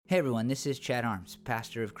Hey everyone, this is Chad Arms,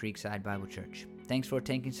 pastor of Creekside Bible Church. Thanks for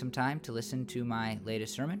taking some time to listen to my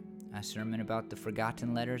latest sermon, a sermon about the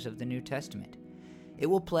forgotten letters of the New Testament. It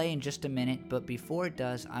will play in just a minute, but before it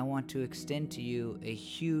does, I want to extend to you a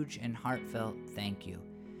huge and heartfelt thank you.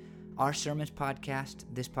 Our sermons podcast,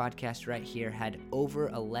 this podcast right here, had over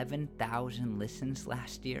 11,000 listens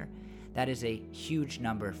last year. That is a huge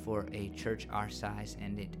number for a church our size,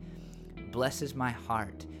 and it blesses my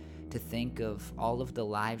heart to think of all of the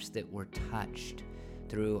lives that were touched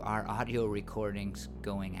through our audio recordings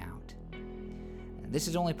going out. This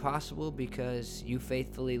is only possible because you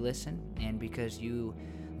faithfully listen and because you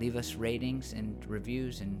leave us ratings and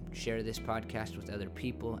reviews and share this podcast with other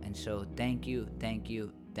people. And so thank you, thank you,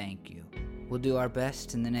 thank you. We'll do our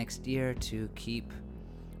best in the next year to keep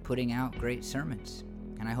putting out great sermons.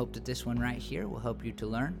 And I hope that this one right here will help you to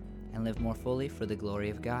learn and live more fully for the glory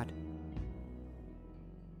of God.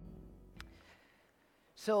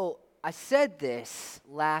 So I said this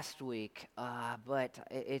last week, but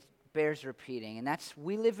it bears repeating, and that's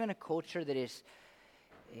we live in a culture that is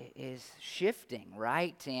shifting,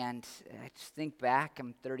 right? And I just think back,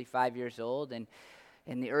 I'm 35 years old, and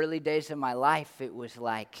in the early days of my life, it was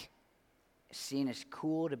like seen as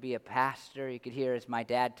cool to be a pastor. You could hear as my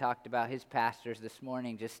dad talked about his pastors this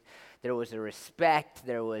morning, just there was a respect,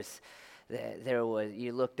 there was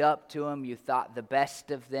you looked up to them, you thought the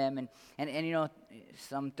best of them, and you know,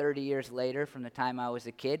 some 30 years later from the time I was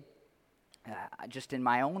a kid, just in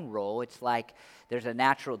my own role, it's like there's a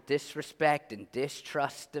natural disrespect and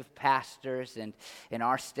distrust of pastors, and in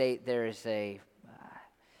our state there is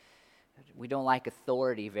we don't like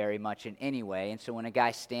authority very much in any way, and so when a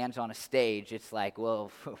guy stands on a stage, it's like,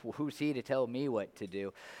 well, who's he to tell me what to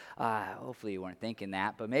do? Hopefully you weren't thinking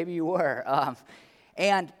that, but maybe you were.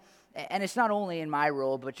 And it's not only in my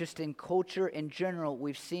role, but just in culture in general,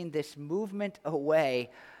 we've seen this movement away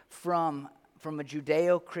from a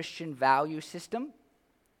Judeo-Christian value system,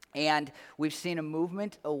 and we've seen a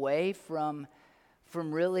movement away from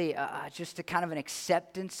really just a kind of an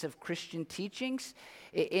acceptance of Christian teachings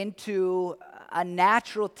into a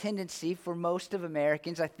natural tendency for most of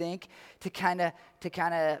Americans, I think, to kind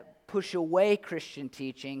of push away Christian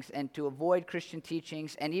teachings and to avoid Christian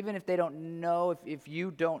teachings. And even if they don't know, if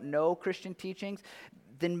you don't know Christian teachings,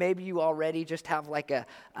 then maybe you already just have like a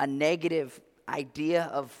negative idea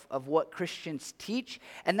of what Christians teach.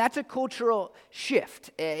 And that's a cultural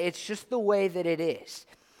shift. It's just the way that it is.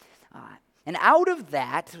 And out of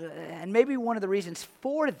that, and maybe one of the reasons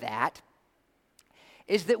for that,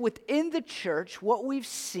 is that within the church, what we've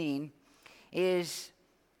seen is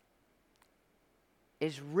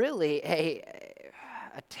really a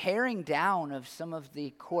tearing down of some of the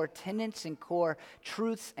core tenets and core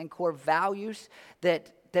truths and core values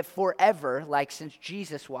that forever, like since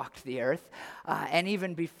Jesus walked the earth, and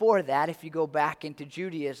even before that, if you go back into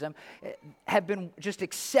Judaism, have been just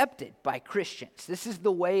accepted by Christians. This is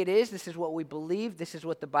the way it is. This is what we believe. This is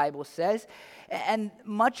what the Bible says. And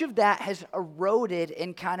much of that has eroded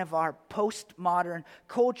in kind of our postmodern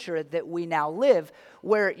culture that we now live,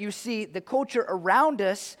 where you see the culture around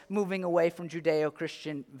us moving away from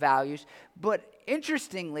Judeo-Christian values. But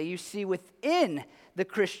interestingly, you see within the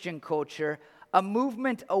Christian culture a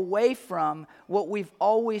movement away from what we've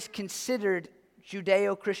always considered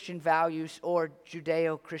Judeo-Christian values or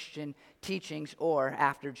Judeo-Christian teachings, or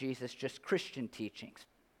after Jesus, just Christian teachings.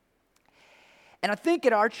 And I think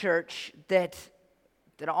at our church that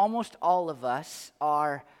almost all of us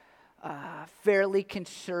are fairly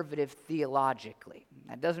conservative theologically.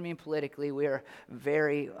 That doesn't mean politically. We are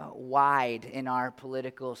very wide in our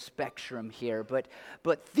political spectrum here. But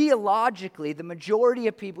theologically, the majority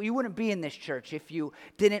of people, you wouldn't be in this church if you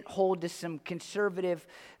didn't hold to some conservative,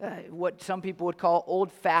 what some people would call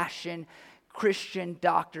old-fashioned Christian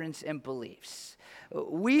doctrines and beliefs.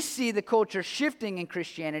 We see the culture shifting in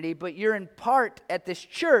Christianity, but you're in part at this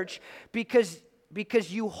church because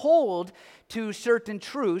you hold to certain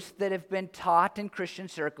truths that have been taught in Christian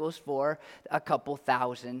circles for a couple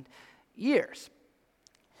thousand years.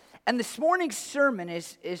 And this morning's sermon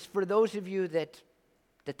is for those of you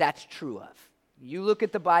that's true of. You look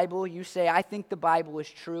at the Bible, you say, I think the Bible is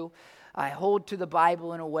true. I hold to the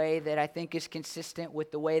Bible in a way that I think is consistent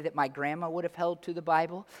with the way that my grandma would have held to the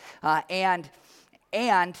Bible. And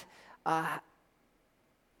I'm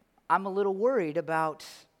a little worried about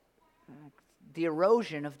the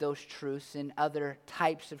erosion of those truths in other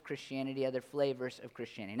types of Christianity, other flavors of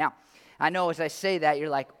Christianity. Now, I know as I say that, you're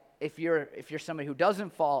like, if you're somebody who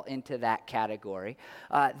doesn't fall into that category,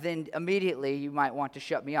 then immediately you might want to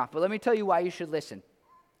shut me off. But let me tell you why you should listen.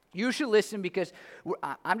 You should listen because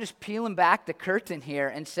I'm just peeling back the curtain here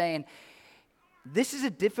and saying, this is a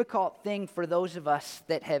difficult thing for those of us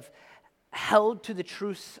that have held to the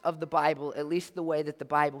truths of the Bible, at least the way that the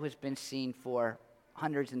Bible has been seen for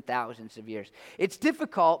hundreds and thousands of years. It's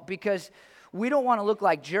difficult because we don't want to look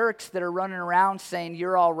like jerks that are running around saying,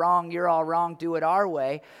 you're all wrong, do it our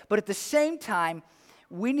way. But at the same time,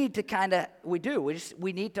 we need to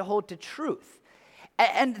we need to hold to truth.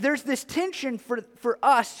 And there's this tension for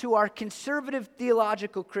us who are conservative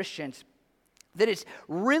theological Christians that is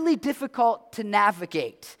really difficult to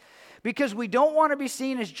navigate, because we don't want to be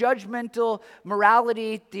seen as judgmental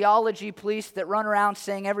morality, theology police that run around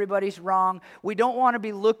saying everybody's wrong. We don't want to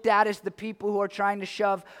be looked at as the people who are trying to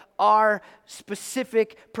shove our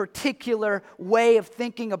specific, particular way of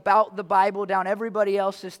thinking about the Bible down everybody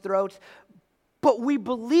else's throats. But we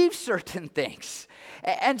believe certain things.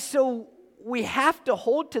 And so we have to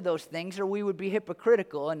hold to those things, or we would be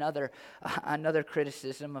hypocritical. Another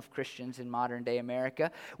criticism of Christians in modern day America.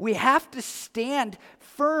 We have to stand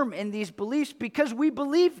firm in these beliefs because we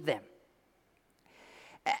believe them.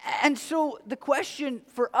 And so the question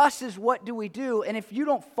for us is, what do we do? And if you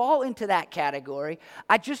don't fall into that category,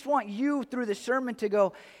 I just want you through the sermon to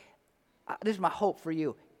go, this is my hope for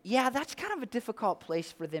you. Yeah, that's kind of a difficult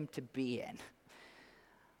place for them to be in.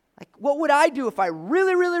 Like, what would I do if I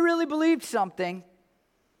really, really, really believed something,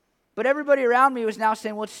 but everybody around me was now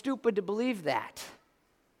saying, well, it's stupid to believe that?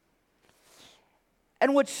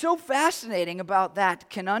 And what's so fascinating about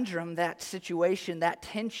that conundrum, that situation, that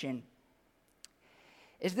tension,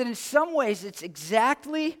 is that in some ways it's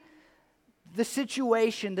exactly the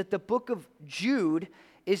situation that the book of Jude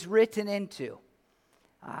is written into.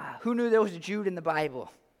 Who knew there was a Jude in the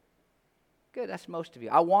Bible? Good, that's most of you.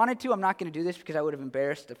 I wanted to. I'm not going to do this because I would have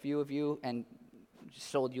embarrassed a few of you and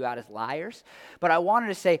sold you out as liars. But I wanted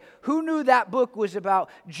to say, who knew that book was about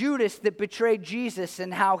Judas that betrayed Jesus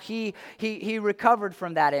and how he recovered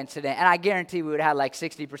from that incident? And I guarantee we would have had like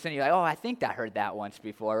 60% of you like, oh, I think I heard that once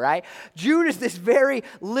before, right? Jude is this very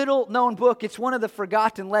little known book. It's one of the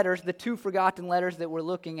forgotten letters, the 2 forgotten letters that we're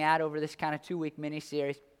looking at over this kind of 2-week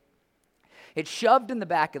mini-series. It's shoved in the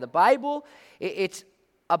back of the Bible. It's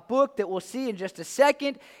a book that we'll see in just a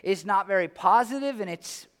second is not very positive in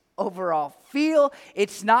its overall feel.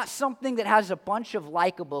 It's not something that has a bunch of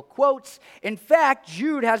likable quotes. In fact,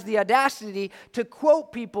 Jude has the audacity to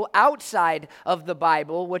quote people outside of the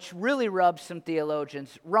Bible, which really rubs some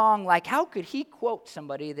theologians wrong. Like, how could he quote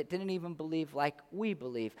somebody that didn't even believe like we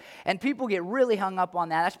believe? And people get really hung up on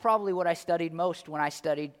that. That's probably what I studied most when I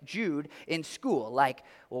studied Jude in school. Like,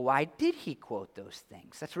 well, why did he quote those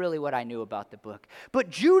things? That's really what I knew about the book.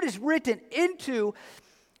 But Jude is written into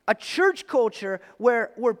a church culture where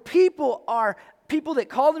people that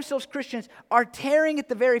call themselves Christians are tearing at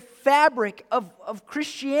the very fabric of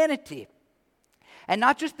Christianity. And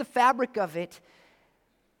not just the fabric of it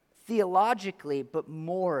theologically, but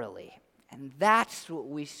morally. And that's what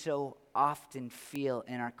we so often feel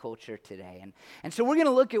in our culture today. And so we're going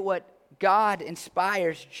to look at what God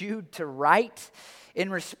inspires Jude to write in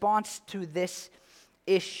response to this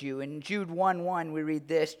issue. In Jude 1:1, we read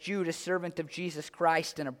this: Jude, a servant of Jesus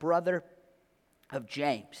Christ and a brother of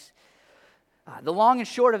James. The long and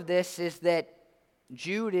short of this is that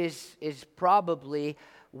Jude is probably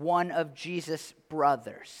one of Jesus'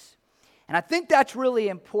 brothers. And I think that's really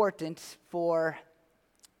important for,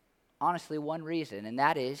 honestly, one reason, and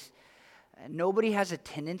that is nobody has a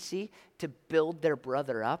tendency to build their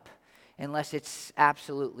brother up unless it's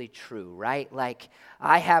absolutely true, right? Like,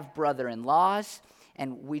 I have brother-in-laws,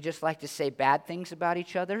 and we just like to say bad things about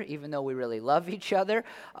each other, even though we really love each other.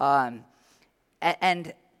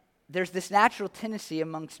 And there's this natural tendency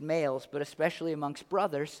amongst males, but especially amongst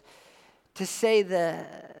brothers, to say the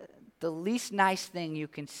least nice thing you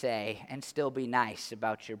can say and still be nice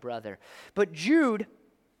about your brother. But Jude,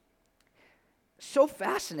 so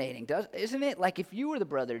fascinating, isn't it? Like, if you were the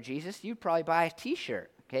brother of Jesus, you'd probably buy a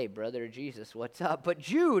t-shirt. Hey, brother of Jesus, what's up? But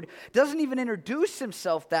Jude doesn't even introduce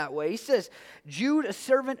himself that way. He says, Jude, a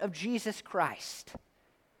servant of Jesus Christ.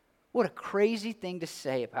 What a crazy thing to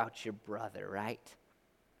say about your brother, right?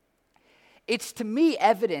 It's, to me,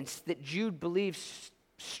 evidence that Jude believes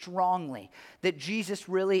strongly that Jesus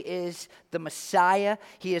really is the Messiah.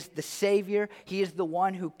 He is the Savior. He is the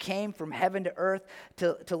one who came from heaven to earth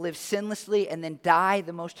to live sinlessly and then die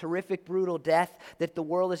the most horrific, brutal death that the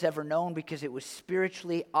world has ever known because it was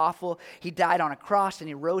spiritually awful. He died on a cross and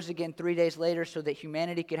he rose again 3 days later so that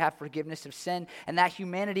humanity could have forgiveness of sin, and that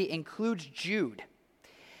humanity includes Jude.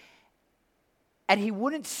 And he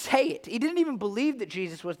wouldn't say it. He didn't even believe that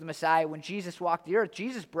Jesus was the Messiah when Jesus walked the earth.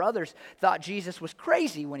 Jesus' brothers thought Jesus was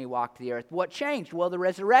crazy when he walked the earth. What changed? Well, the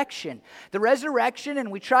resurrection. The resurrection,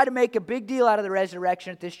 and we try to make a big deal out of the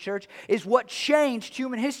resurrection at this church, is what changed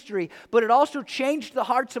human history. But it also changed the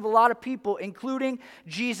hearts of a lot of people, including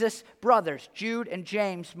Jesus' brothers, Jude and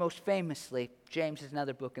James most famously. James is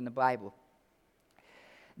another book in the Bible.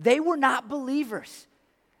 They were not believers.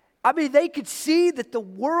 I mean, they could see that the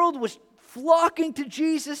world was flocking to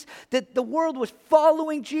Jesus, that the world was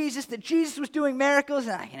following Jesus, that Jesus was doing miracles.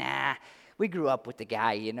 And like, nah, we grew up with the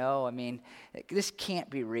guy, you know. I mean, this can't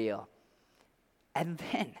be real. And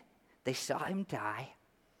then they saw him die,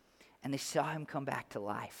 and they saw him come back to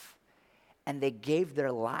life. And they gave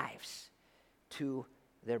their lives to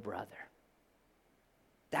their brother.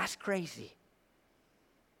 That's crazy.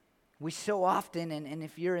 We so often, and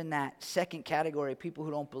if you're in that second category, people who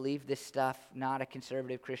don't believe this stuff, not a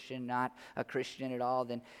conservative Christian, not a Christian at all,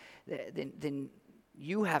 then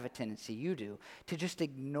you have a tendency, you do, to just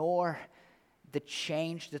ignore the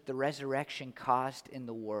change that the resurrection caused in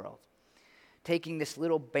the world. Taking this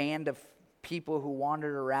little band of people who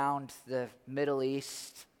wandered around the Middle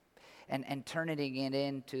East and turning it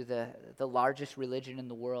into the largest religion in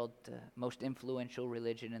the world, the most influential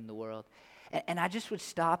religion in the world. And I just would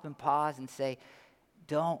stop and pause and say,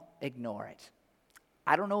 don't ignore it.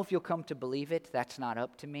 I don't know if you'll come to believe it. That's not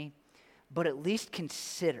up to me. But at least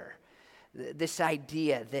consider this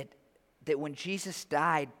idea that when Jesus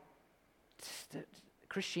died,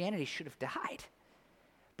 Christianity should have died.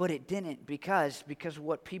 But it didn't because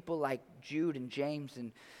what people like Jude and James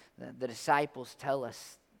and the disciples tell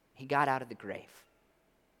us, he got out of the grave.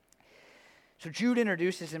 So Jude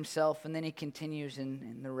introduces himself, and then he continues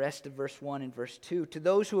in the rest of verse 1 and verse 2. To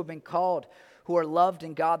those who have been called, who are loved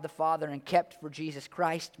in God the Father and kept for Jesus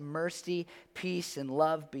Christ, mercy, peace, and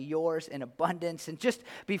love be yours in abundance. And just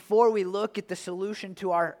before we look at the solution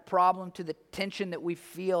to our problem, to the tension that we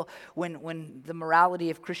feel when the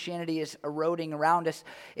morality of Christianity is eroding around us,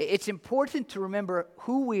 it's important to remember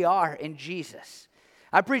who we are in Jesus.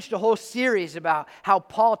 I preached a whole series about how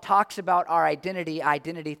Paul talks about our identity.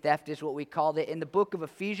 Identity theft is what we called it in the book of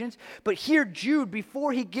Ephesians. But here Jude,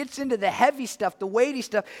 before he gets into the heavy stuff, the weighty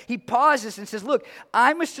stuff, he pauses and says, look,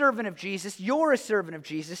 I'm a servant of Jesus. You're a servant of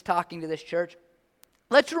Jesus, talking to this church.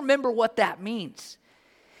 Let's remember what that means.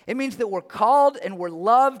 It means that we're called and we're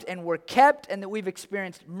loved and we're kept and that we've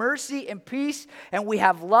experienced mercy and peace and we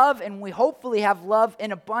have love and we hopefully have love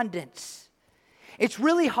in abundance. It's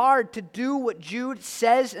really hard to do what Jude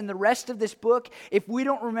says in the rest of this book if we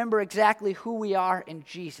don't remember exactly who we are in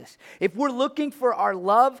Jesus. If we're looking for our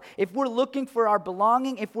love, if we're looking for our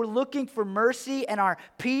belonging, if we're looking for mercy and our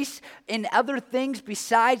peace in other things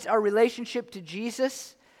besides our relationship to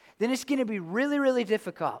Jesus, then it's going to be really, really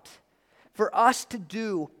difficult for us to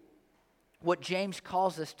do what James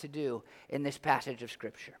calls us to do in this passage of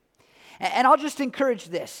Scripture. And I'll just encourage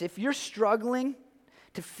this. If you're struggling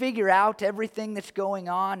to figure out everything that's going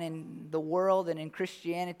on in the world and in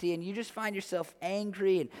Christianity, and you just find yourself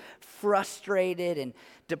angry and frustrated and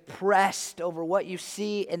depressed over what you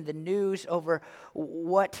see in the news, over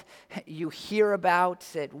what you hear about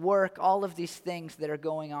at work, all of these things that are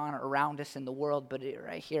going on around us in the world, but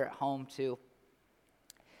right here at home too.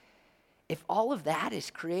 If all of that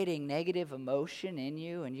is creating negative emotion in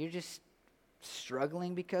you and you're just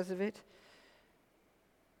struggling because of it,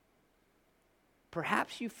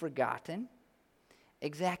 perhaps you've forgotten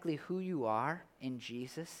exactly who you are in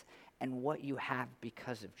Jesus and what you have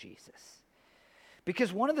because of Jesus.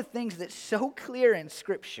 Because one of the things that's so clear in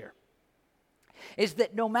Scripture is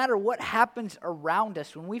that no matter what happens around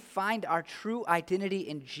us, when we find our true identity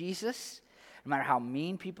in Jesus, no matter how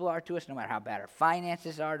mean people are to us, no matter how bad our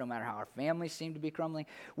finances are, no matter how our families seem to be crumbling,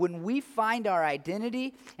 when we find our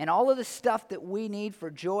identity and all of the stuff that we need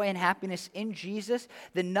for joy and happiness in Jesus,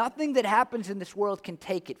 then nothing that happens in this world can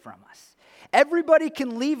take it from us. Everybody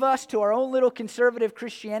can leave us to our own little conservative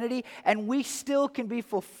Christianity, and we still can be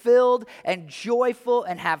fulfilled and joyful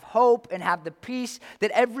and have hope and have the peace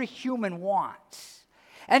that every human wants.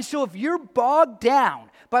 And so if you're bogged down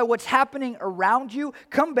by what's happening around you,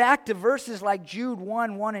 come back to verses like Jude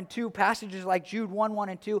 1, 1 and 2, passages like Jude 1, 1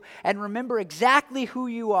 and 2, and remember exactly who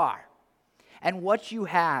you are and what you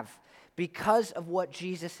have because of what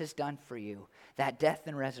Jesus has done for you, that death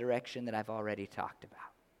and resurrection that I've already talked about.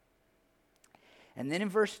 And then in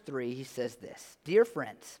verse 3, he says this, Dear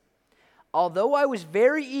friends, although I was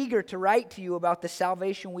very eager to write to you about the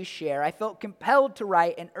salvation we share, I felt compelled to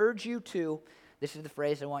write and urge you to. This is the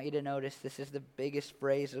phrase I want you to notice. This is the biggest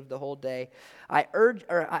phrase of the whole day. I urge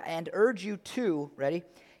you to, ready?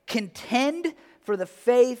 Contend for the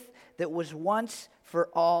faith that was once for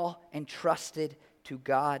all entrusted to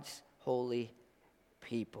God's holy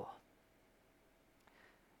people.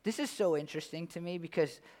 This is so interesting to me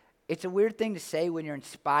because it's a weird thing to say when you're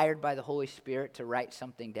inspired by the Holy Spirit to write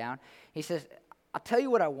something down. He says, I'll tell you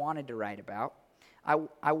what I wanted to write about.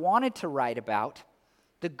 I wanted to write about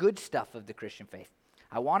the good stuff of the Christian faith.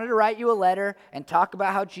 I wanted to write you a letter and talk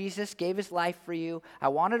about how Jesus gave his life for you. I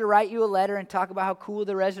wanted to write you a letter and talk about how cool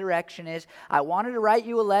the resurrection is. I wanted to write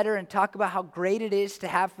you a letter and talk about how great it is to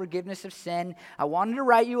have forgiveness of sin. I wanted to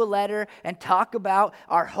write you a letter and talk about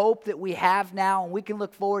our hope that we have now and we can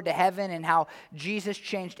look forward to heaven and how Jesus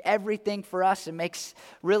changed everything for us and makes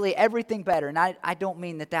really everything better. And I don't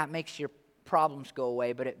mean that makes your problems go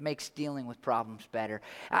away, but it makes dealing with problems better.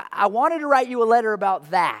 I wanted to write you a letter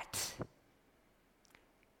about that.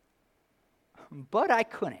 But I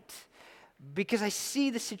couldn't because I see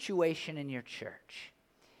the situation in your church.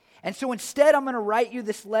 And so instead, I'm going to write you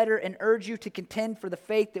this letter and urge you to contend for the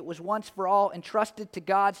faith that was once for all entrusted to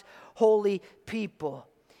God's holy people.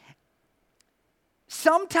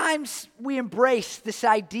 Sometimes we embrace this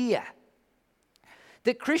idea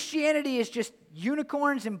that Christianity is just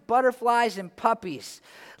unicorns and butterflies and puppies.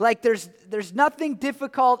 Like there's nothing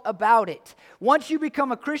difficult about it. Once you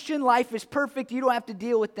become a Christian, life is perfect. You don't have to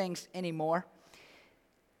deal with things anymore.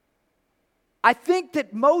 I think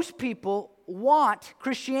that most people want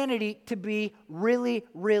Christianity to be really,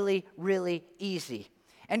 really, really easy.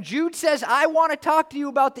 And Jude says, I want to talk to you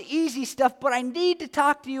about the easy stuff, but I need to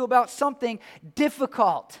talk to you about something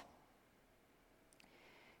difficult.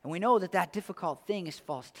 And we know that difficult thing is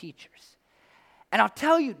false teachers. And I'll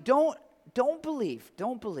tell you, don't believe,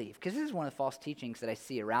 because this is one of the false teachings that I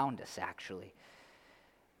see around us actually,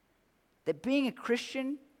 that being a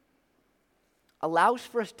Christian allows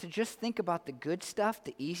for us to just think about the good stuff,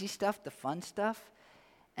 the easy stuff, the fun stuff,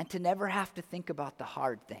 and to never have to think about the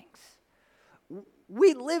hard things.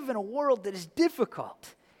 We live in a world that is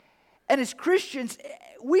difficult. And as Christians,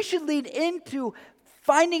 we should lead into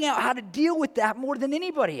finding out how to deal with that more than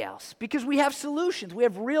anybody else because we have solutions. We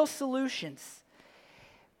have real solutions.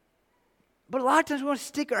 But a lot of times we want to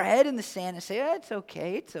stick our head in the sand and say, it's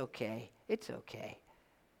okay, it's okay, it's okay.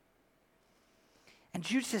 And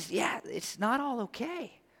Jude says, yeah, it's not all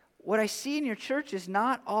okay. What I see in your church is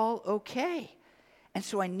not all okay. And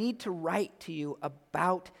so I need to write to you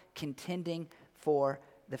about contending for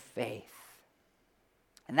the faith.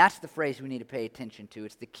 And that's the phrase we need to pay attention to.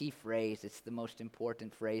 It's the key phrase. It's the most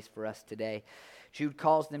important phrase for us today. Jude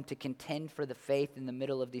calls them to contend for the faith in the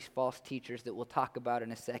middle of these false teachers that we'll talk about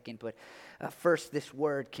in a second. But first, this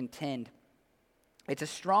word, contend. It's a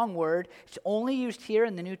strong word. It's only used here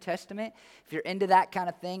in the New Testament. If you're into that kind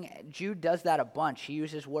of thing, Jude does that a bunch. He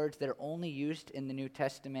uses words that are only used in the New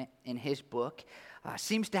Testament in his book.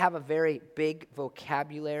 Seems to have a very big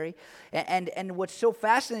vocabulary. And what's so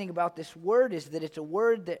fascinating about this word is that it's a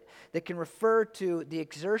word that can refer to the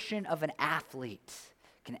exertion of an athlete.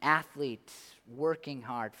 An athlete working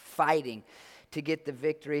hard, fighting to get the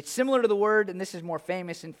victory. It's similar to the word, and this is more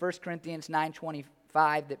famous in 1 Corinthians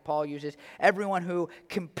 9:25 that Paul uses. Everyone who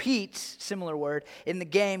competes, similar word, in the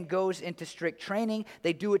game goes into strict training.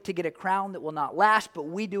 They do it to get a crown that will not last, but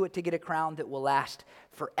we do it to get a crown that will last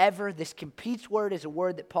forever. This competes word is a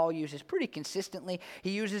word that Paul uses pretty consistently.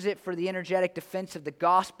 He uses it for the energetic defense of the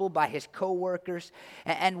gospel by his co-workers.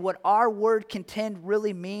 And what our word contend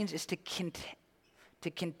really means is to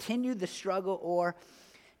continue the struggle or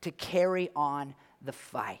to carry on the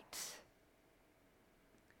fight.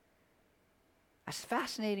 That's a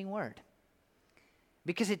fascinating word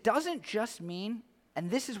because it doesn't just mean, and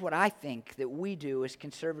this is what I think that we do as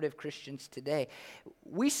conservative Christians today.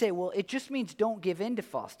 We say, well, it just means don't give in to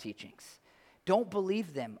false teachings. Don't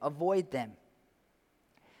believe them. Avoid them.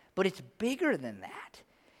 But it's bigger than that.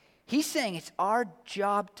 He's saying it's our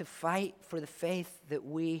job to fight for the faith that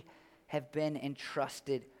we have been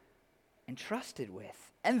entrusted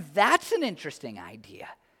with. And that's an interesting idea.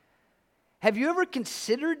 Have you ever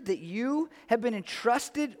considered that you have been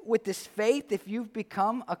entrusted with this faith if you've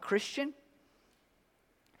become a Christian?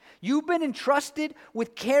 You've been entrusted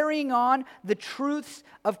with carrying on the truths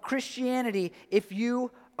of Christianity if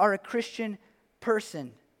you are a Christian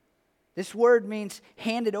person. This word means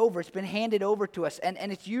handed over. It's been handed over to us. And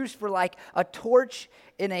it's used for like a torch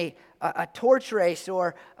in a torch race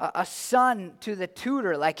or a son to the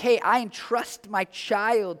tutor. Like, hey, I entrust my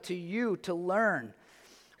child to you to learn.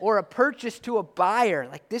 Or a purchase to a buyer.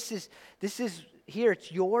 Like this is here,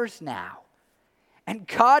 it's yours now. And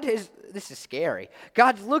this is scary.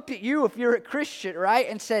 God's looked at you if you're a Christian, right?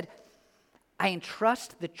 And said, I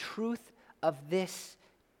entrust the truth of this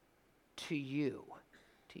to you.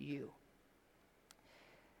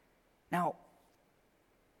 Now,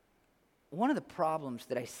 one of the problems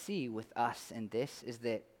that I see with us in this is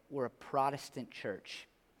that we're a Protestant church.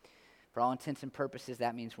 For all intents and purposes,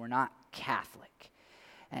 that means we're not Catholic.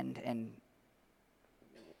 And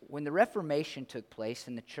when the Reformation took place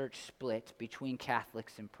and the church split between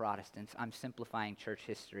Catholics and Protestants, I'm simplifying church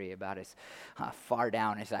history about as far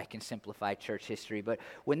down as I can simplify church history, but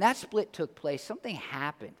when that split took place, something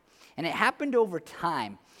happened. And it happened over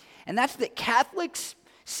time. And that's that Catholics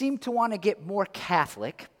seem to want to get more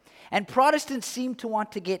Catholic, and Protestants seem to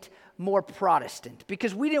want to get more Protestant,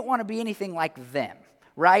 because we didn't want to be anything like them,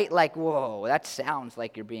 right? Like, whoa, that sounds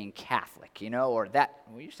like you're being Catholic, or that,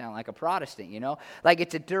 well, you sound like a Protestant, like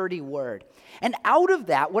it's a dirty word. And out of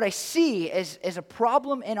that, what I see as a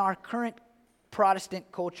problem in our current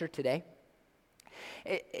Protestant culture today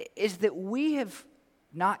is that we have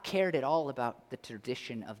not cared at all about the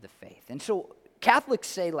tradition of the faith. And so Catholics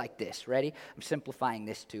say like this, ready? I'm simplifying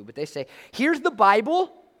this too, but they say, here's the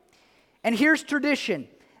Bible and here's tradition.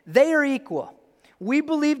 They are equal. We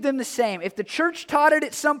believe them the same. If the church taught it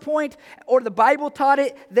at some point or the Bible taught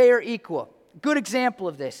it, they are equal. Good example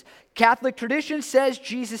of this. Catholic tradition says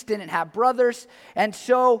Jesus didn't have brothers, and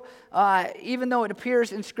so even though it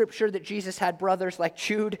appears in Scripture that Jesus had brothers like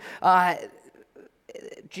Jude,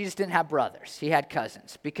 Jesus didn't have brothers. He had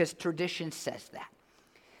cousins because tradition says that.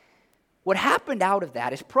 What happened out of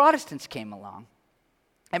that is Protestants came along,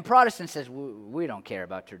 and Protestants says, we don't care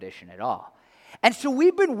about tradition at all. And so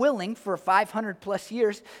we've been willing for 500 plus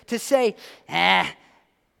years to say,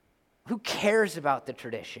 who cares about the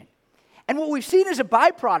tradition? And what we've seen as a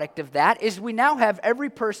byproduct of that is we now have every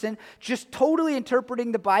person just totally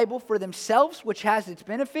interpreting the Bible for themselves, which has its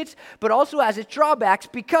benefits, but also has its drawbacks,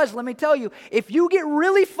 because let me tell you, if you get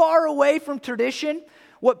really far away from tradition,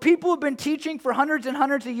 what people have been teaching for hundreds and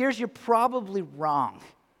hundreds of years, you're probably wrong.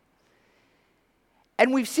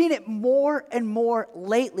 And we've seen it more and more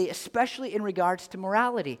lately, especially in regards to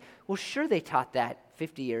morality. Well, sure, they taught that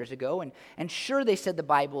 50 years ago, and sure, they said the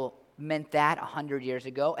Bible meant that 100 years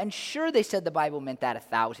ago, and sure, they said the Bible meant that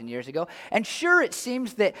 1,000 years ago, and sure, it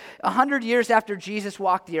seems that 100 years after Jesus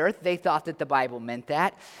walked the earth, they thought that the Bible meant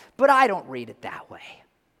that, but I don't read it that way.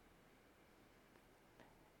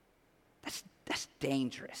 That's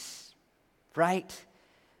dangerous, right?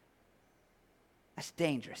 That's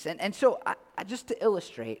dangerous. And so, I just to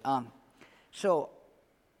illustrate, so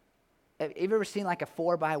have you ever seen like a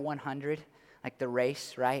 4x100, like the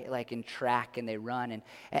race, right? Like in track, and they run,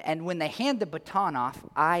 and when they hand the baton off,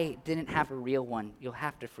 I didn't have a real one. You'll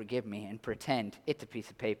have to forgive me and pretend it's a piece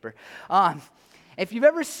of paper. If you've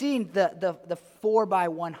ever seen the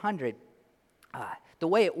 4x100, the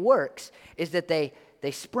way it works is that they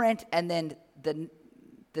sprint, and then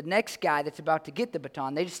the next guy that's about to get the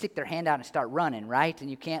baton, they just stick their hand out and start running, right? And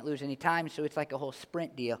you can't lose any time, so it's like a whole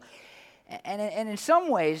sprint deal. And in some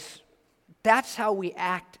ways, that's how we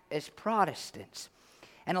act as Protestants.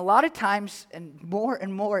 And a lot of times, and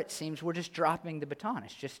more it seems, we're just dropping the baton.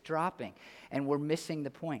 It's just dropping, and we're missing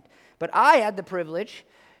the point. But I had the privilege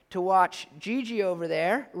to watch Gigi over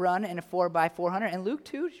there run in a 4x400, and Luke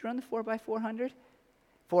too. Did you run the 4x400?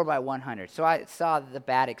 4x100. So I saw the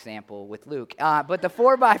bad example with Luke. But the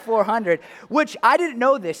 4x400, which I didn't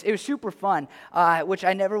know this, it was super fun, which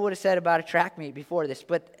I never would have said about a track meet before this,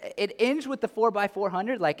 but it ends with the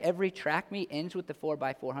 4x400, like every track meet ends with the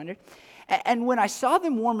 4x400. And when I saw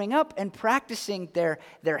them warming up and practicing their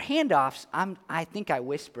handoffs, I think I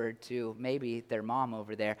whispered to maybe their mom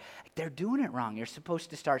over there, they're doing it wrong. You're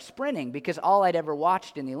supposed to start sprinting, because all I'd ever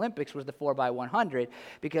watched in the Olympics was the 4x100,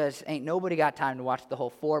 because ain't nobody got time to watch the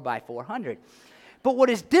whole 4x400. But what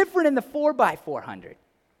is different in the 4x400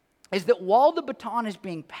 is that while the baton is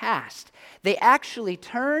being passed, they actually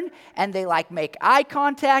turn and they make eye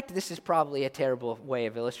contact. This is probably a terrible way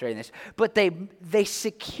of illustrating this, but they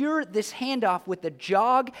secure this handoff with a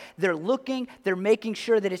jog. They're looking, they're making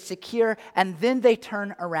sure that it's secure, and then they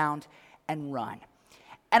turn around and run.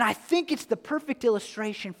 And I think it's the perfect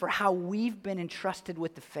illustration for how we've been entrusted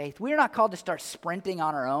with the faith. We're not called to start sprinting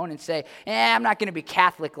on our own and say, I'm not going to be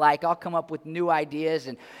Catholic-like. I'll come up with new ideas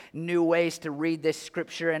and new ways to read this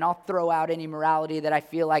scripture, and I'll throw out any morality that I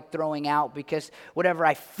feel like throwing out because whatever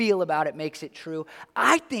I feel about it makes it true.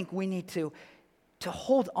 I think we need to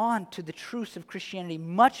hold on to the truths of Christianity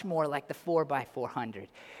much more like the 4x400.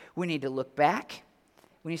 We need to look back.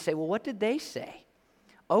 We need to say, well, what did they say?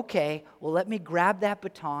 Okay, well, let me grab that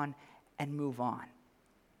baton and move on.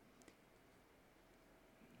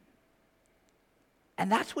 And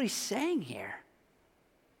that's what he's saying here.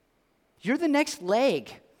 You're the next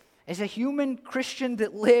leg As a human Christian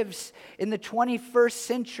that lives in the 21st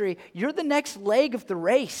century, you're the next leg of the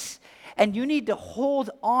race. And you need to hold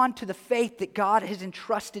on to the faith that God has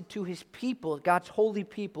entrusted to his people, God's holy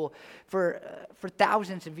people, for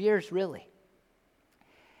thousands of years, really.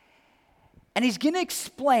 And he's going to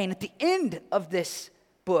explain at the end of this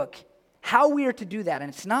book how we are to do that. And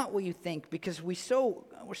it's not what you think, because we're so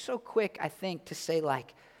quick, I think, to say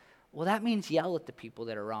like, well, that means yell at the people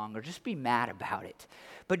that are wrong or just be mad about it.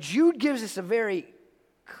 But Jude gives us a very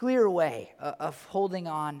clear way of holding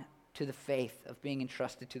on to the faith, of being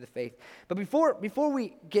entrusted to the faith. But before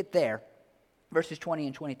we get there, verses 20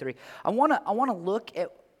 and 23, I want to look at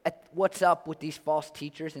what's up with these false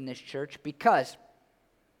teachers in this church, because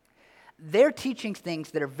they're teaching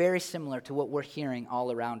things that are very similar to what we're hearing all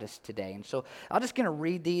around us today. And so I'm just going to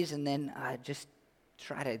read these and then just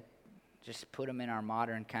try to just put them in our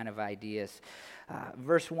modern kind of ideas.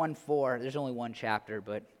 Verse 1-4, there's only one chapter,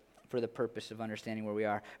 but for the purpose of understanding where we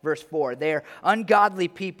are. Verse 4, they're ungodly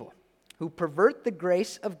people who pervert the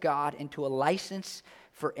grace of God into a license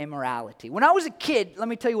for immorality. When I was a kid, let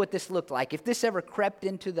me tell you what this looked like. If this ever crept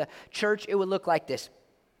into the church, it would look like this.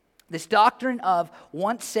 This doctrine of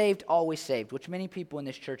once saved, always saved, which many people in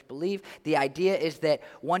this church believe. The idea is that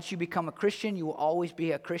once you become a Christian, you will always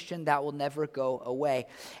be a Christian. That will never go away.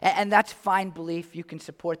 And that's fine belief. You can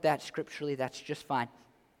support that scripturally. That's just fine.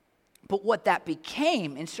 But what that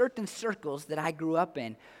became in certain circles that I grew up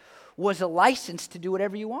in was a license to do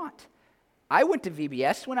whatever you want. I went to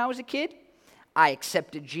VBS when I was a kid. I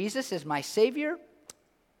accepted Jesus as my Savior.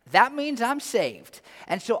 That means I'm saved.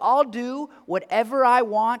 And so I'll do whatever I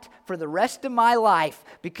want for the rest of my life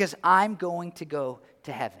because I'm going to go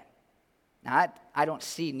to heaven. Now, I don't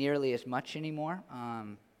see nearly as much anymore.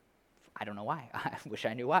 I don't know why. I wish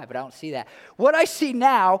I knew why, but I don't see that. What I see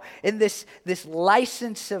now in this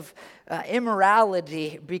license of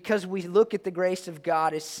immorality, because we look at the grace of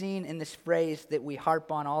God, is seen in this phrase that we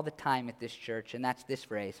harp on all the time at this church, and that's this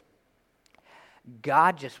phrase: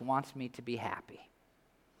 God just wants me to be happy.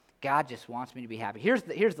 God just wants me to be happy. Here's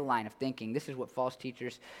the line of thinking. This is what false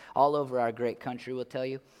teachers all over our great country will tell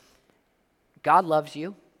you. God loves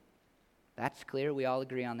you. That's clear. We all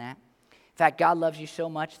agree on that. In fact, God loves you so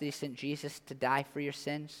much that he sent Jesus to die for your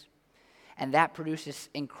sins. And that produces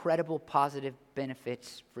incredible positive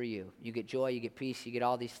benefits for you. You get joy, you get peace, you get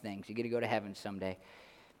all these things. You get to go to heaven someday.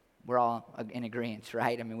 We're all in agreement,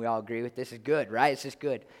 right? I mean, we all agree with this is good, right? It's just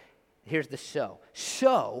good. Here's the so.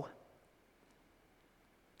 So,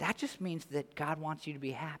 that just means that God wants you to be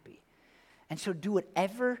happy. And so do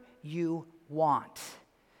whatever you want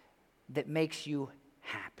that makes you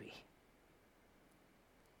happy.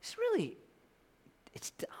 It's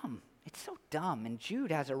dumb. It's so dumb. And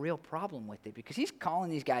Jude has a real problem with it because he's calling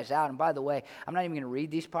these guys out. And by the way, I'm not even going to read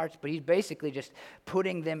these parts, but he's basically just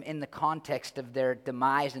putting them in the context of their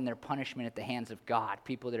demise and their punishment at the hands of God,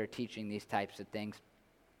 people that are teaching these types of things.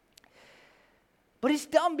 But it's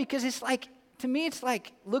dumb because it's like, to me, it's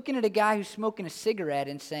like looking at a guy who's smoking a cigarette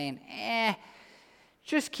and saying,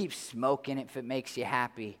 just keep smoking if it makes you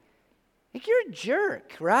happy. Like, you're a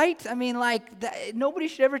jerk, right? I mean, nobody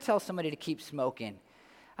should ever tell somebody to keep smoking.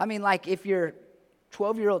 I mean, like, if your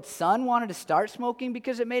 12-year-old son wanted to start smoking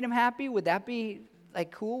because it made him happy, would that be,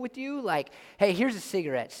 like, cool with you? Like, hey, here's a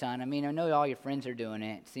cigarette, son. I mean, I know all your friends are doing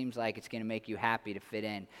it. It seems like it's going to make you happy to fit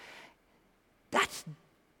in. It's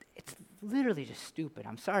literally just stupid.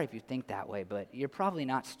 I'm sorry if you think that way, but you're probably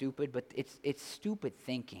not stupid, but it's stupid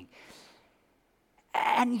thinking.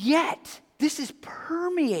 And yet, this is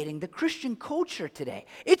permeating the Christian culture today.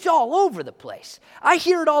 It's all over the place. I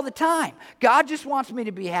hear it all the time. God just wants me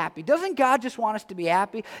to be happy. Doesn't God just want us to be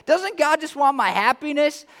happy? Doesn't God just want my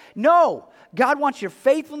happiness? No. God wants your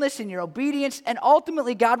faithfulness and your obedience, and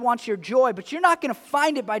ultimately God wants your joy, but you're not going to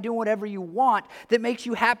find it by doing whatever you want that makes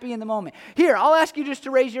you happy in the moment. Here, I'll ask you just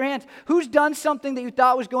to raise your hands. Who's done something that you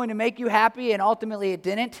thought was going to make you happy and ultimately it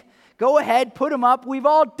didn't? Go ahead, put them up. We've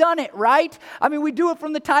all done it, right? I mean, we do it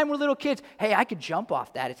from the time we're little kids. Hey, I could jump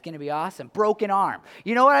off that. It's going to be awesome. Broken arm.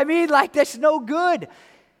 You know what I mean? Like, that's no good.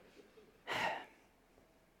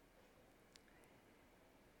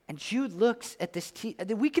 And Jude looks at this,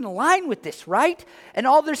 we can align with this, right? And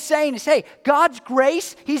all they're saying is, hey, God's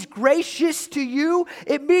grace, he's gracious to you.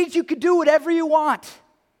 It means you can do whatever you want.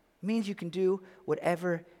 It means you can do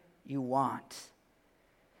whatever you want.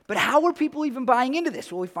 But how are people even buying into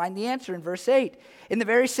this? Well, we find the answer in verse 8. In the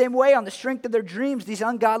very same way, on the strength of their dreams, these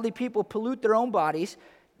ungodly people pollute their own bodies.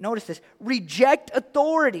 Notice this. Reject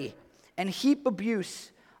authority and heap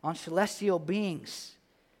abuse on celestial beings.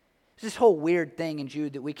 There's this whole weird thing in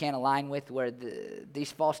Jude that we can't align with where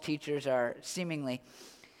these false teachers are seemingly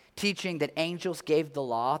teaching that angels gave the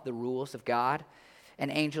law, the rules of God,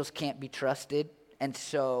 and angels can't be trusted, and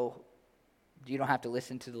so you don't have to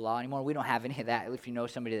listen to the law anymore. We don't have any of that. If you know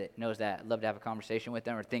somebody that knows that, I'd love to have a conversation with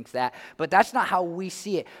them or thinks that. But that's not how we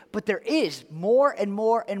see it. But there is more and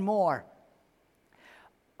more and more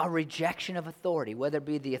a rejection of authority, whether it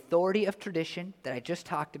be the authority of tradition that I just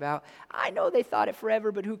talked about. I know they thought it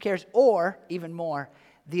forever, but who cares? Or, even more,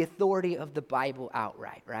 the authority of the Bible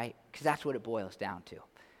outright, right? Because that's what it boils down to.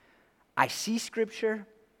 I see Scripture,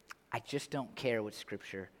 I just don't care what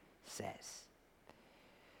Scripture says.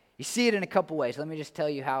 You see it in a couple ways. Let me just tell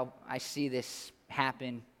you how I see this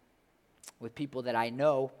happen with people that I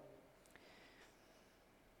know.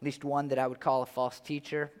 At least one that I would call a false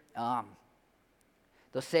teacher.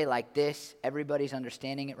 They'll say it like this: everybody's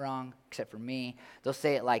understanding it wrong except for me. They'll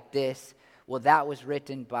say it like this: well, that was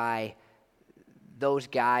written by those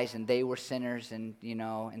guys and they were sinners, and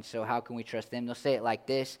and so how can we trust them? They'll say it like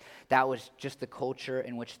this: that was just the culture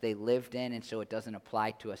in which they lived in, and so it doesn't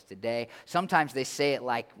apply to us today. Sometimes they say it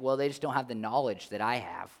like, well, they just don't have the knowledge that I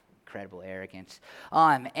have. Incredible arrogance.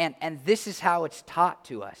 And this is how it's taught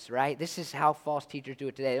to us, right? This is how false teachers do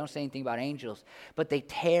it today. They don't say anything about angels, but they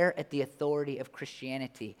tear at the authority of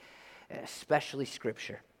Christianity, especially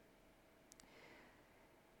Scripture.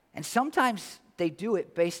 And sometimes they do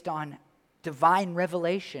it based on divine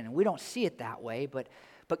revelation. And we don't see it that way, but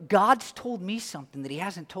God's told me something that he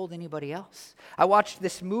hasn't told anybody else. I watched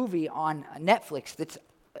this movie on Netflix that's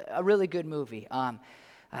a really good movie.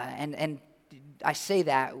 And I say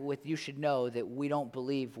that with, you should know that we don't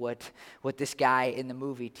believe what this guy in the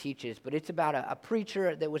movie teaches, but it's about a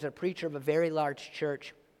preacher that was a preacher of a very large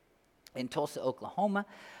church in Tulsa, Oklahoma,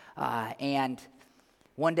 and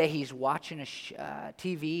one day he's watching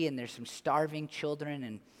TV, and there's some starving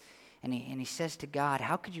children, and he says to God,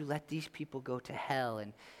 how could you let these people go to hell?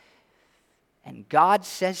 And God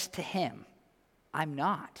says to him, I'm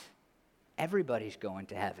not. Everybody's going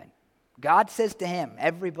to heaven. God says to him,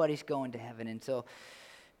 everybody's going to heaven. And so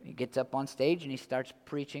he gets up on stage and he starts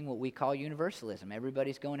preaching what we call universalism.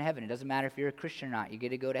 Everybody's going to heaven. It doesn't matter if you're a Christian or not. You get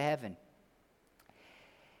to go to heaven.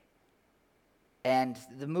 And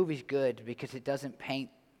the movie's good because it doesn't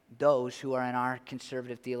paint those who are in our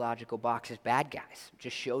conservative theological box as bad guys. It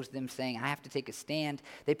just shows them saying, I have to take a stand.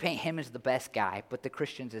 They paint him as the best guy, but the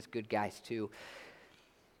Christians as good guys too.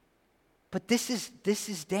 But this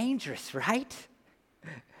is dangerous, right?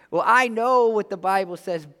 Well, I know what the Bible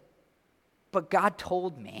says, but God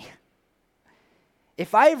told me.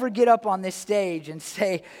 If I ever get up on this stage and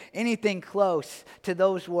say anything close to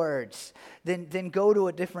those words, then go to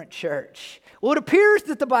a different church. Well, it appears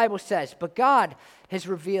that the Bible says, but God has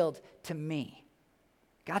revealed to me.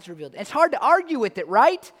 God's revealed. It's hard to argue with it,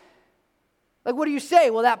 right? Like, what do you say?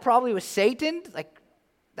 Well, that probably was Satan. Like,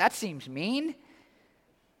 that seems mean.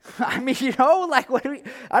 I mean, like,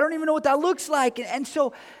 I don't even know what that looks like. And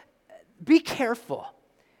so, be careful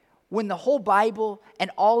when the whole Bible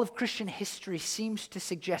and all of Christian history seems to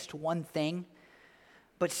suggest one thing,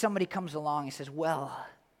 but somebody comes along and says, well,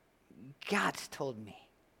 God's told me.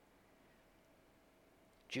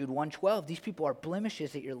 Jude 1:12, these people are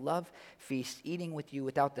blemishes at your love feast, eating with you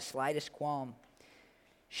without the slightest qualm.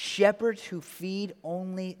 Shepherds who feed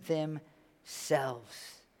only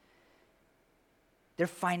themselves. They're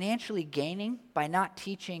financially gaining by not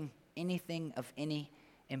teaching anything of any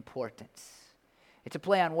importance. It's a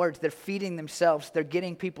play on words. They're feeding themselves. They're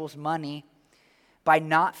getting people's money by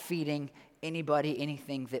not feeding anybody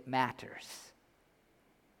anything that matters.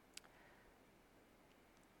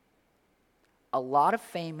 A lot of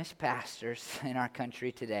famous pastors in our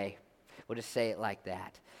country today, we'll just say it like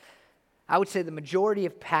that. I would say the majority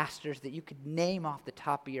of pastors that you could name off the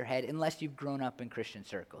top of your head, unless you've grown up in Christian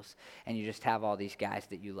circles and you just have all these guys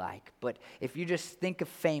that you like. But if you just think of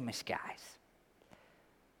famous guys,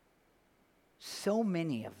 so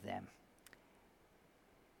many of them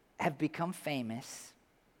have become famous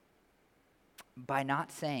by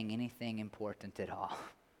not saying anything important at all.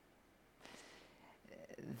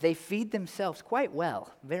 They feed themselves quite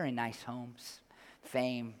well. Very nice homes,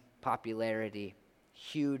 fame, popularity,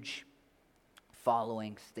 huge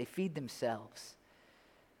followings. They feed themselves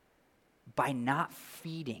by not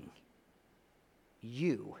feeding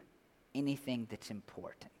you anything that's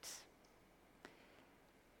important.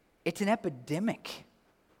 It's an epidemic.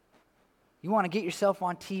 You want to get yourself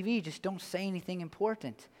on TV, just don't say anything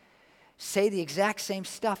important. Say the exact same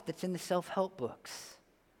stuff that's in the self-help books.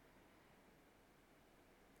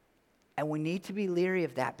 And we need to be leery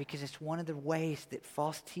of that because it's one of the ways that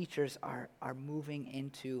false teachers are moving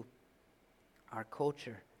into our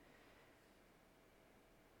culture.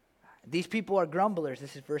 These people are grumblers.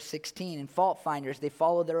 This is verse 16. And fault finders. They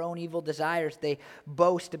follow their own evil desires. They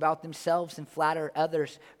boast about themselves and flatter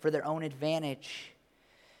others for their own advantage.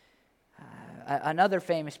 Another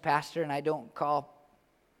famous pastor, and I don't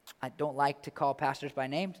like to call pastors by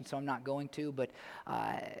names, and so I'm not going to, but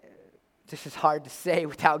this is hard to say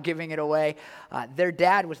without giving it away. Their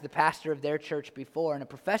dad was the pastor of their church before, and a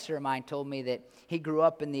professor of mine told me that he grew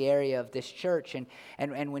up in the area of this church,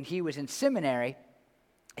 and when he was in seminary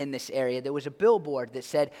in this area, there was a billboard that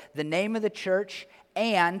said the name of the church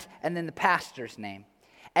and then the pastor's name.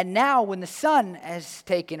 And now when the son has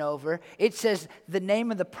taken over, it says the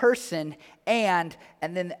name of the person and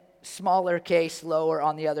then smaller case, lower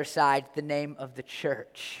on the other side, the name of the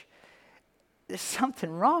church. There's something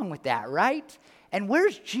wrong with that, right? And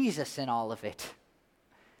where's Jesus in all of it?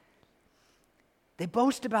 They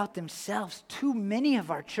boast about themselves. Too many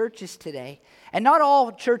of our churches today, and not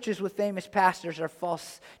all churches with famous pastors are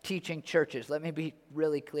false teaching churches. Let me be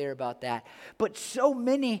really clear about that. But so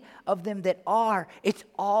many of them that are, it's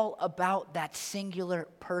all about that singular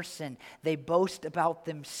person. They boast about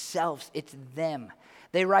themselves. It's them.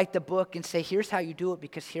 They write the book and say, here's how you do it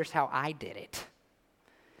because here's how I did it.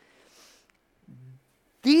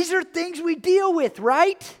 These are things we deal with,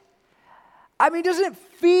 right? I mean, doesn't it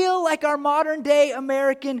feel like our modern day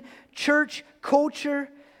American church culture?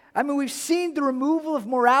 I mean, we've seen the removal of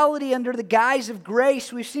morality under the guise of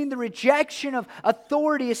grace. We've seen the rejection of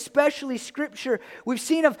authority, especially Scripture. We've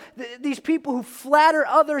seen of these people who flatter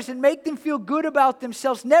others and make them feel good about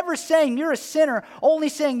themselves, never saying you're a sinner, only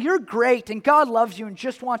saying you're great and God loves you and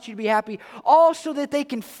just wants you to be happy, all so that they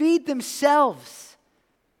can feed themselves.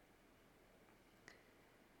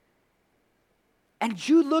 And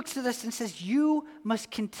Jude looks at us and says, you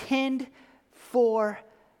must contend for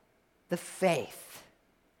the faith.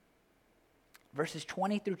 Verses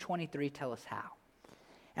 20 through 23 tell us how.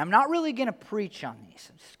 And I'm not really going to preach on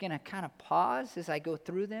these. I'm just going to kind of pause as I go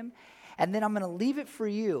through them. And then I'm going to leave it for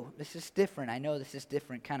you. This is different. I know this is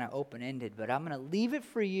different, kind of open-ended. But I'm going to leave it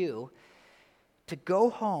for you to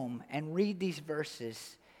go home and read these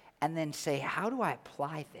verses and then say, how do I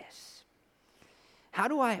apply this? How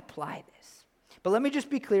do I apply this? But let me just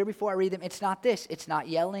be clear before I read them. It's not this. It's not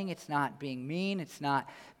yelling. It's not being mean. It's not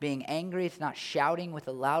being angry. It's not shouting with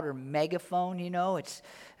a louder megaphone, It's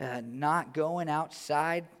not going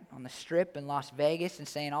outside on the strip in Las Vegas and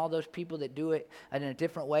saying all those people that do it in a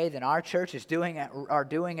different way than our church are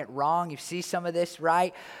doing it wrong. You see some of this,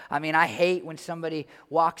 right? I mean, I hate when somebody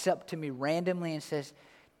walks up to me randomly and says,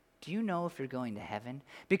 do you know if you're going to heaven?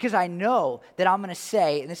 Because I know that I'm going to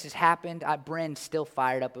say, and this has happened, Bryn's still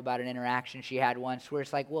fired up about an interaction she had once where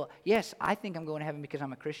it's like, well, yes, I think I'm going to heaven because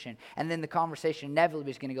I'm a Christian. And then the conversation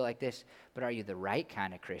inevitably is going to go like this, but are you the right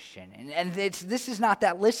kind of Christian? And this is not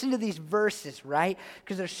that. Listen to these verses, right?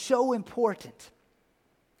 Because they're so important.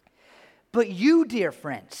 But you, dear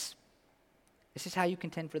friends, this is how you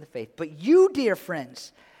contend for the faith. But you, dear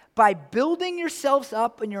friends, by building yourselves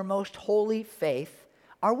up in your most holy faith,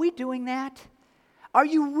 are we doing that? Are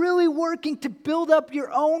you really working to build up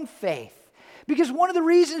your own faith? Because one of the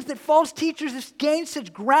reasons that false teachers have gained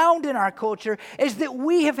such ground in our culture is that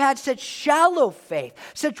we have had such shallow faith,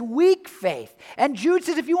 such weak faith. And Jude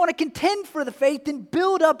says if you want to contend for the faith, then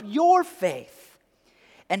build up your faith.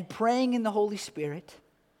 And praying in the Holy Spirit,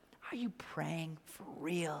 are you praying for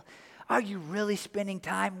real? Are you really spending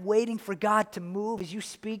time waiting for God to move as you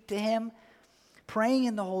speak to Him? Praying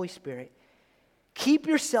in the Holy Spirit. Keep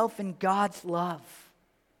yourself in God's love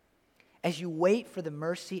as you wait for the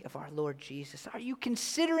mercy of our Lord Jesus. Are you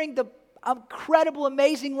considering the incredible,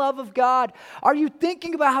 amazing love of God? Are you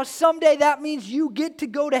thinking about how someday that means you get to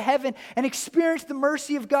go to heaven and experience the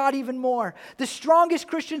mercy of God even more? The strongest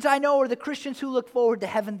Christians I know are the Christians who look forward to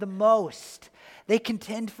heaven the most. They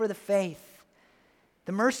contend for the faith,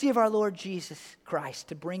 the mercy of our Lord Jesus Christ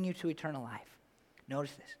to bring you to eternal life.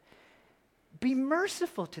 Notice this. Be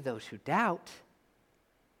merciful to those who doubt.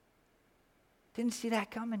 Didn't see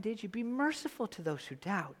that coming, did you? Be merciful to those who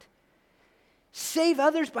doubt. Save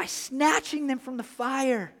others by snatching them from the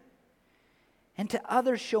fire. And to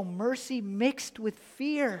others show mercy mixed with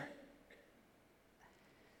fear.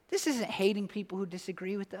 This isn't hating people who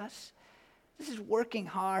disagree with us. This is working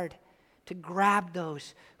hard to grab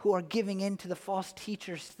those who are giving in to the false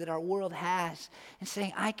teachers that our world has and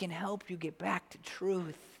saying, I can help you get back to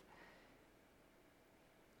truth.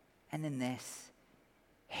 And then this,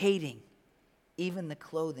 hating even the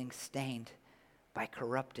clothing stained by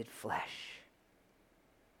corrupted flesh.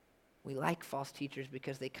 We like false teachers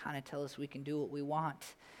because they kind of tell us we can do what we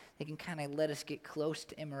want. They can kind of let us get close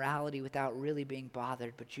to immorality without really being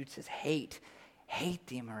bothered. But Jude says, hate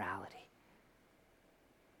the immorality.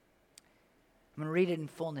 I'm going to read it in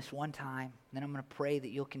fullness one time, then I'm going to pray that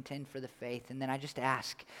you'll contend for the faith, and then I just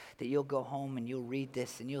ask that you'll go home and you'll read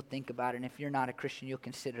this and you'll think about it, and if you're not a Christian, you'll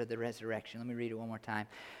consider the resurrection. Let me read it one more time.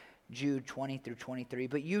 Jude 20 through 23.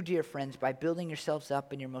 But you, dear friends, by building yourselves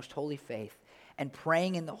up in your most holy faith and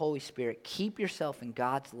praying in the Holy Spirit, keep yourself in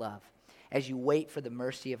God's love as you wait for the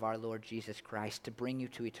mercy of our Lord Jesus Christ to bring you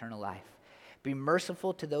to eternal life. Be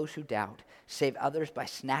merciful to those who doubt. Save others by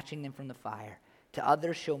snatching them from the fire. To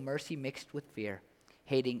others show mercy mixed with fear,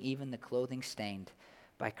 hating even the clothing stained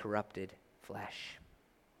by corrupted flesh.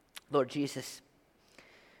 Lord Jesus,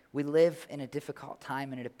 we live in a difficult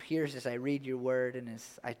time, and it appears as I read your word and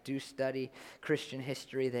as I do study Christian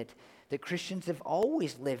history that Christians have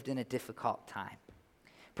always lived in a difficult time.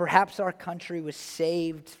 Perhaps our country was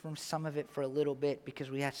saved from some of it for a little bit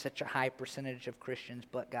because we had such a high percentage of Christians,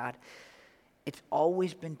 but God, it's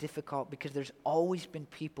always been difficult because there's always been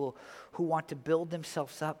people who want to build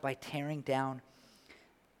themselves up by tearing down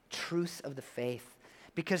truths of the faith.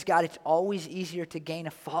 Because, God, it's always easier to gain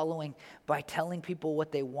a following by telling people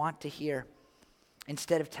what they want to hear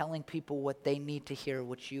instead of telling people what they need to hear,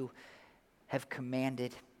 what you have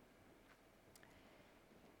commanded.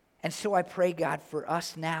 And so I pray, God, for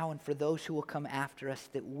us now and for those who will come after us,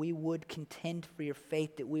 that we would contend for your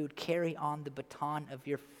faith, that we would carry on the baton of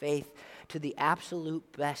your faith to the absolute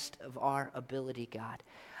best of our ability, God.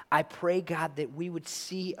 I pray, God, that we would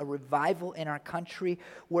see a revival in our country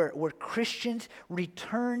where Christians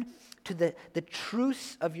return to the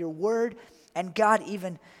truths of your word. And God,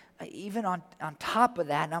 even on top of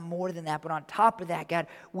that, not more than that, but on top of that, God,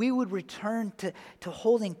 we would return to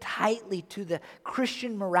holding tightly to the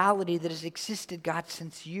Christian morality that has existed, God,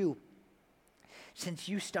 since you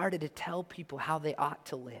started to tell people how they ought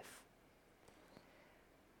to live.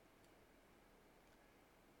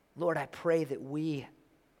 Lord, I pray that we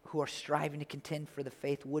who are striving to contend for the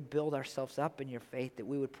faith would build ourselves up in your faith, that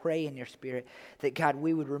we would pray in your spirit, that God,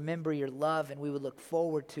 we would remember your love and we would look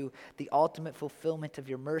forward to the ultimate fulfillment of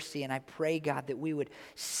your mercy. And I pray, God, that we would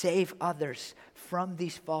save others from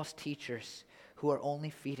these false teachers who are only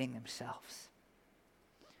feeding themselves.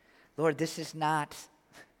 Lord, this is not,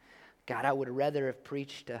 God, I would rather have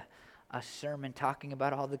preached a sermon talking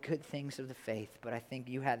about all the good things of the faith, but I think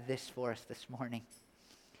you had this for us this morning.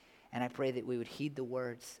 And I pray that we would heed the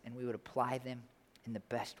words and we would apply them in the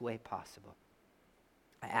best way possible.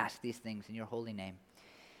 I ask these things in your holy name,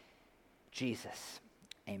 Jesus.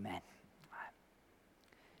 Amen.